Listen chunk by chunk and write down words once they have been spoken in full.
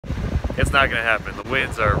It's not gonna happen. The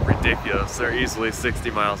winds are ridiculous. They're easily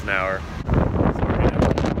 60 miles an hour. So we're gonna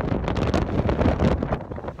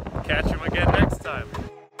catch them again next time.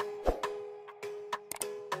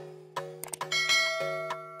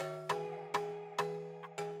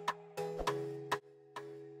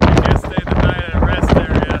 We're gonna stay the night at a rest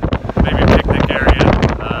area, maybe a picnic area,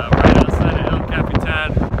 right outside of El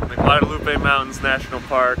Capitan in the Guadeloupe Mountains National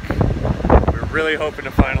Park. We're really hoping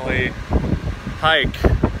to finally hike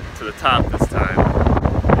to the top this time,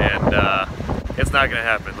 and it's not gonna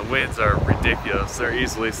happen. The winds are ridiculous. They're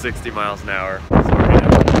easily 60 miles an hour. So we're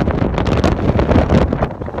gonna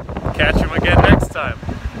catch them again next time.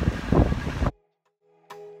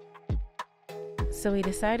 So we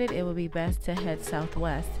decided it would be best to head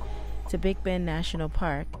southwest to Big Bend National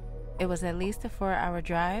Park. It was at least a 4-hour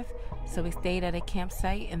drive, so we stayed at a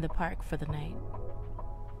campsite in the park for the night.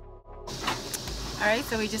 All right,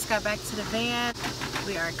 so we just got back to the van.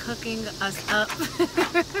 We are cooking us up.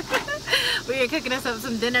 We are cooking us up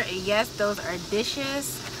some dinner, and yes, those are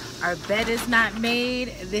dishes. Our bed is not made.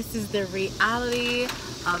 This is the reality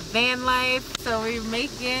of van life. So we're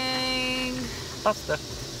making Pasta.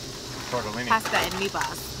 Tortellini. Pasta and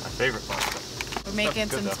meatballs. My favorite pasta. We're making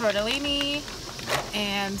some tortellini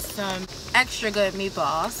and some extra good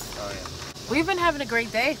meatballs. Oh yeah. We've been having a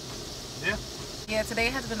great day. Yeah. Yeah, today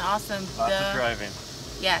has been awesome. Lots of driving.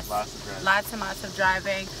 Yes. Lots of driving. Lots and lots of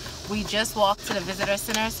driving. We just walked to the visitor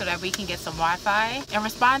center so that we can get some Wi-Fi and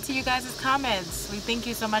respond to you guys' comments. We thank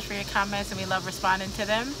you so much for your comments, and we love responding to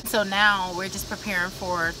them. So now we're just preparing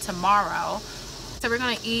for tomorrow. So we're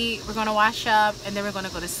gonna eat, we're gonna wash up, and then we're gonna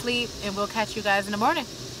go to sleep, and we'll catch you guys in the morning.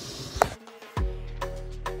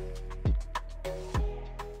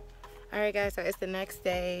 Alright guys, so it's the next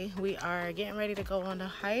day. We are getting ready to go on a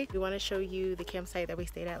hike. We want to show you the campsite that we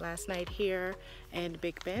stayed at last night here in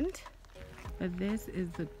Big Bend. But this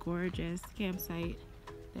is the gorgeous campsite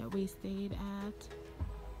that we stayed at.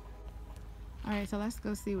 Alright, so let's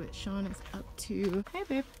go see what Sean is up to. Hey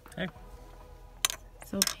babe. Hey.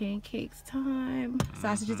 So pancakes time.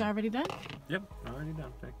 Sausages already done? Yep, already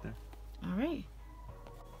done back there. Alright.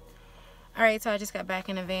 Alright, so I just got back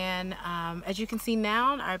in the van. As you can see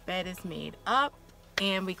now, our bed is made up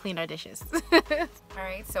and we cleaned our dishes.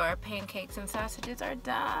 Alright, so our pancakes and sausages are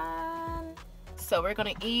done. So we're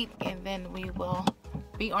gonna eat and then we will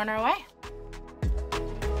be on our way.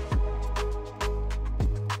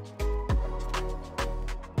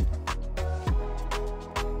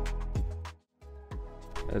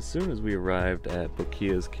 As soon as we arrived at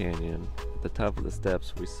Boquillas Canyon, at the top of the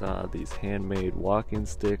steps we saw these handmade walking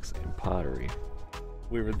sticks and pottery.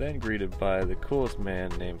 We were then greeted by the coolest man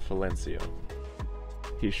named Felencio.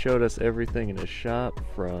 He showed us everything in his shop,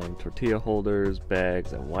 from tortilla holders,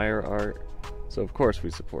 bags, and wire art, so of course we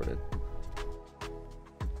supported.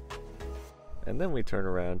 And then we turned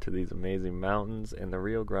around to these amazing mountains and the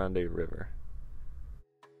Rio Grande River.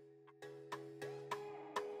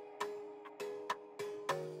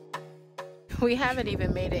 We haven't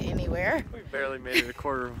even made it anywhere. We barely made it a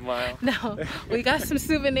quarter of a mile. No, we got some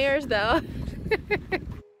souvenirs though.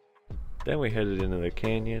 Then we headed into the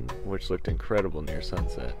canyon, which looked incredible near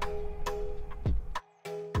sunset.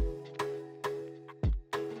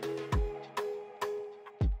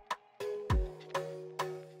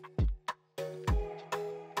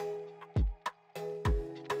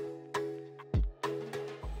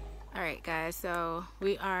 Alright guys, so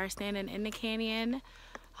we are standing in the canyon.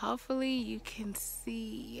 Hopefully you can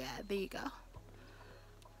see, yeah, there you go.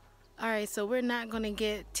 Alright, so we're not going to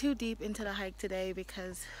get too deep into the hike today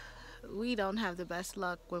because we don't have the best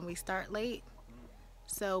luck when we start late.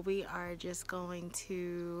 So we are just going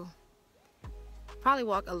to probably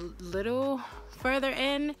walk a little further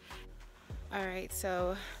in. Alright,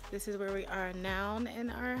 so this is where we are now in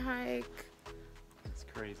our hike. It's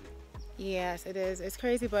crazy. Yes, it is. It's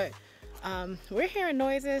crazy, but we're hearing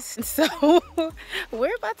noises, so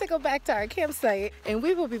we're about to go back to our campsite and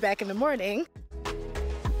we will be back in the morning.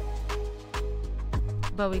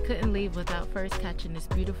 But we couldn't leave without first catching this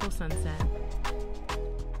beautiful sunset.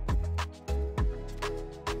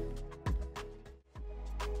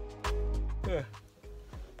 Yeah.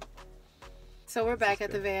 So we're back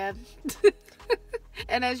at the van.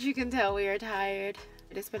 And as you can tell, we are tired.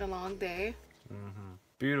 It's been a long day.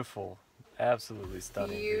 Beautiful. Absolutely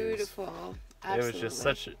stunning. Beautiful. It was just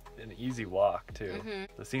such an easy walk too.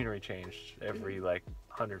 The scenery changed every like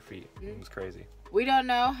 100 feet. It was crazy. We don't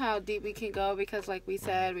know how deep we can go because like we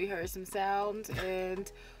said, we heard some sounds,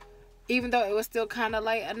 and even though it was still kind of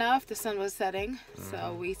light enough, the sun was setting.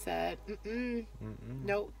 So we said,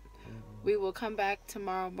 nope. We will come back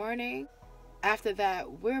tomorrow morning. After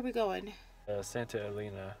that, where are we going? Santa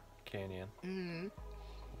Elena canyon. Mm-hmm.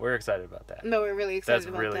 We're excited about that. No, we're really excited That's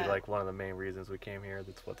about really that. like one of the main reasons we came here.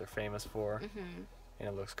 That's what they're famous for. Mm-hmm. And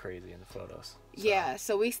it looks crazy in the photos. So. Yeah,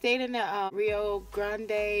 so we stayed in the Rio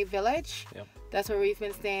Grande village. Yep. That's where we've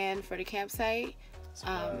been staying for the campsite. It's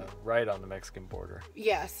right on the Mexican border.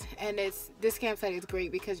 Yes, and this campsite is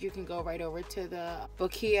great because you can go right over to the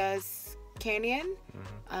Boquillas Canyon,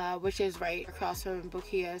 mm-hmm. which is right across from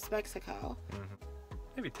Boquillas, Mexico. Mm-hmm.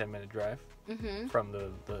 Maybe 10-minute drive mm-hmm. from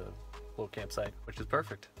the little campsite, which is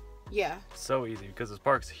perfect. Yeah. So easy because this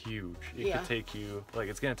park's huge. It could take you, like,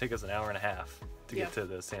 it's going to take us an hour and a half to get to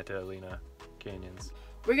the Santa Elena Canyons.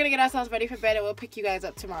 We're going to get ourselves ready for bed and we'll pick you guys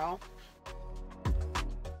up tomorrow.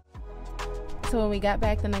 So when we got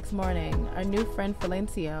back the next morning, our new friend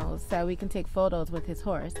Felencio said we can take photos with his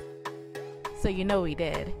horse. So you know we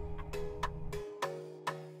did.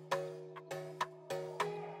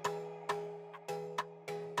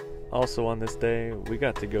 Also on this day, we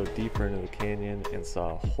got to go deeper into the canyon and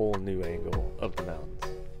saw a whole new angle of the mountains.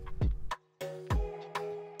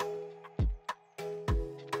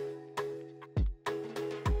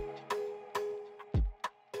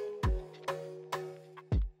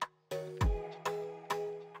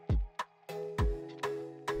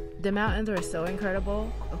 The mountains were so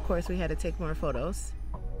incredible. Of course, we had to take more photos.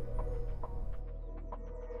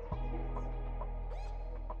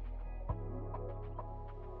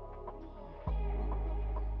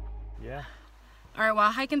 Yeah. All right,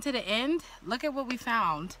 while hiking to the end, look at what we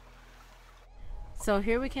found. So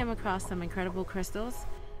here we came across some incredible crystals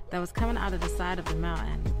that was coming out of the side of the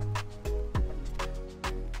mountain.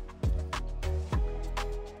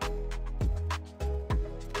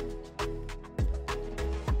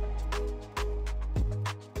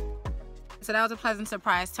 So that was a pleasant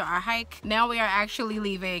surprise to our hike. Now we are actually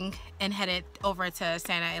leaving and headed over to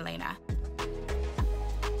Santa Elena.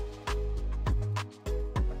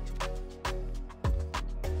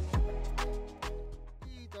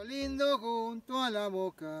 Lindo junto a la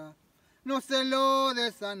boca, no se lo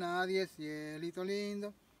des a nadie, cielito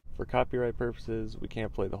lindo. For copyright purposes, we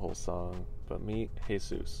can't play the whole song, but meet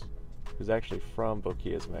Jesus, who's actually from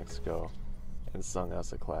Boquillas, Mexico, and sung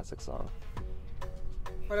us a classic song.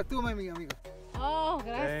 Para tú, mi amigo. Oh,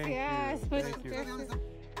 gracias. Thank you.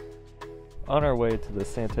 On our way to the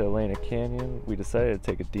Santa Elena Canyon, we decided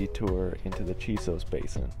to take a detour into the Chisos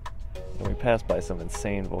Basin, and we passed by some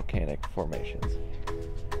insane volcanic formations.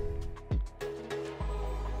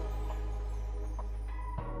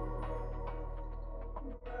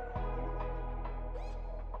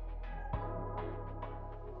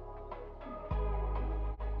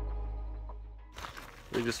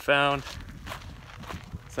 We just found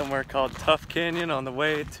somewhere called Tough Canyon on the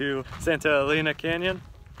way to Santa Elena Canyon.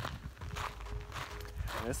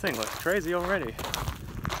 And this thing looks crazy already.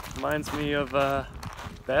 Reminds me of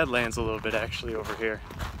Badlands a little bit actually over here.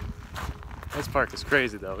 This park is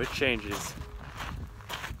crazy though. It changes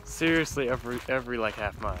seriously every like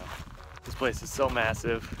half mile. This place is so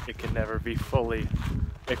massive, it can never be fully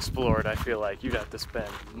explored. I feel like you'd have to spend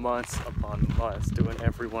months upon months doing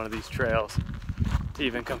every one of these trails to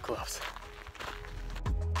even come close.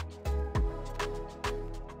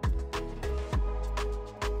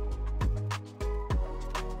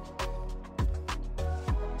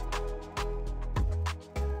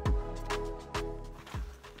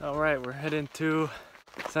 All right, we're heading to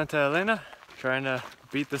Santa Elena, trying to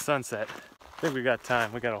beat the sunset. I think we got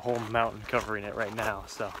time. We got a whole mountain covering it right now,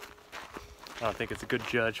 so I don't think it's a good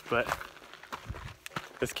judge, but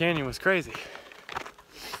this canyon was crazy.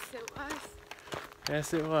 Yes, it was.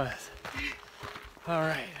 Yes, it was. All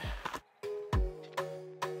right.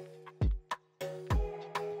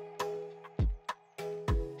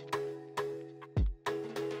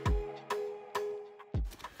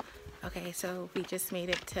 Okay, so we just made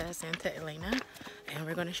it to Santa Elena, and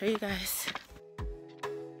we're going to show you guys.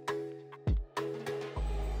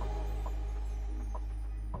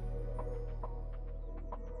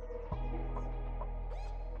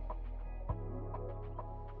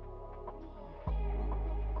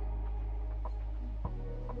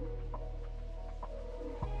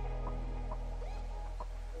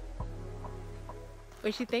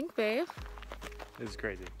 What you think, babe? This is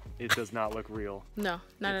crazy. It does not look real. No,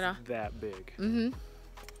 not at all. It's that big. Mm-hmm.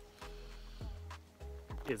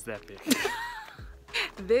 It's that big.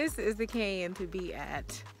 This is the canyon to be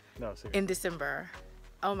at No, seriously. in December.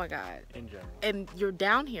 Oh my God. In general. And you're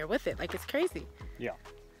down here with it. Like, it's crazy. Yeah.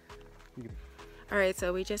 All right,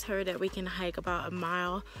 so we just heard that we can hike about a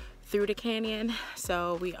mile through the canyon.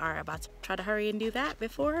 So we are about to try to hurry and do that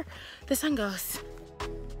before the sun goes.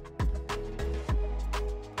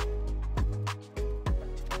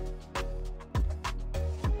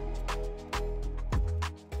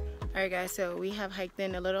 All right guys, so we have hiked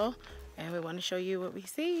in a little and we want to show you what we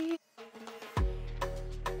see.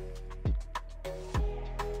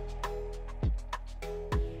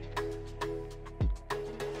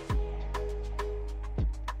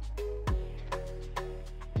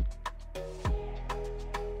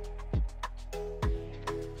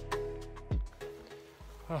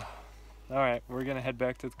 All right, we're gonna head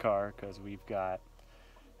back to the car because we've got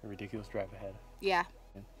a ridiculous drive ahead.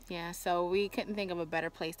 Yeah, so we couldn't think of a better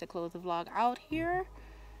place to close the vlog out here.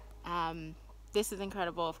 This is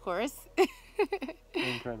incredible, of course.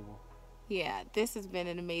 Incredible. Yeah, this has been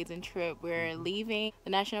an amazing trip. We're leaving the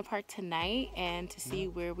national park tonight, and to see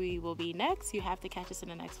where we will be next, you have to catch us in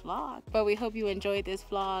the next vlog. But we hope you enjoyed this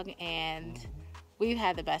vlog, and we've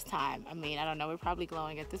had the best time. I mean, I don't know, we're probably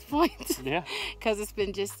glowing at this point. Yeah. Because it's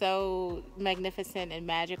been just so magnificent and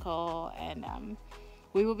magical, and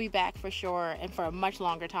we will be back for sure, and for a much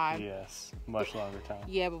longer time. Yes, much longer time.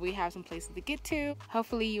 Yeah, but we have some places to get to.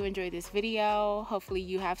 Hopefully you enjoyed this video. Hopefully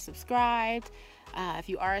you have subscribed. If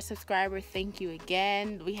you are a subscriber, thank you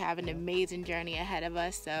again. We have an amazing journey ahead of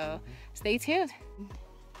us, so stay tuned.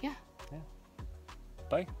 Yeah.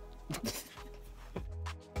 Bye.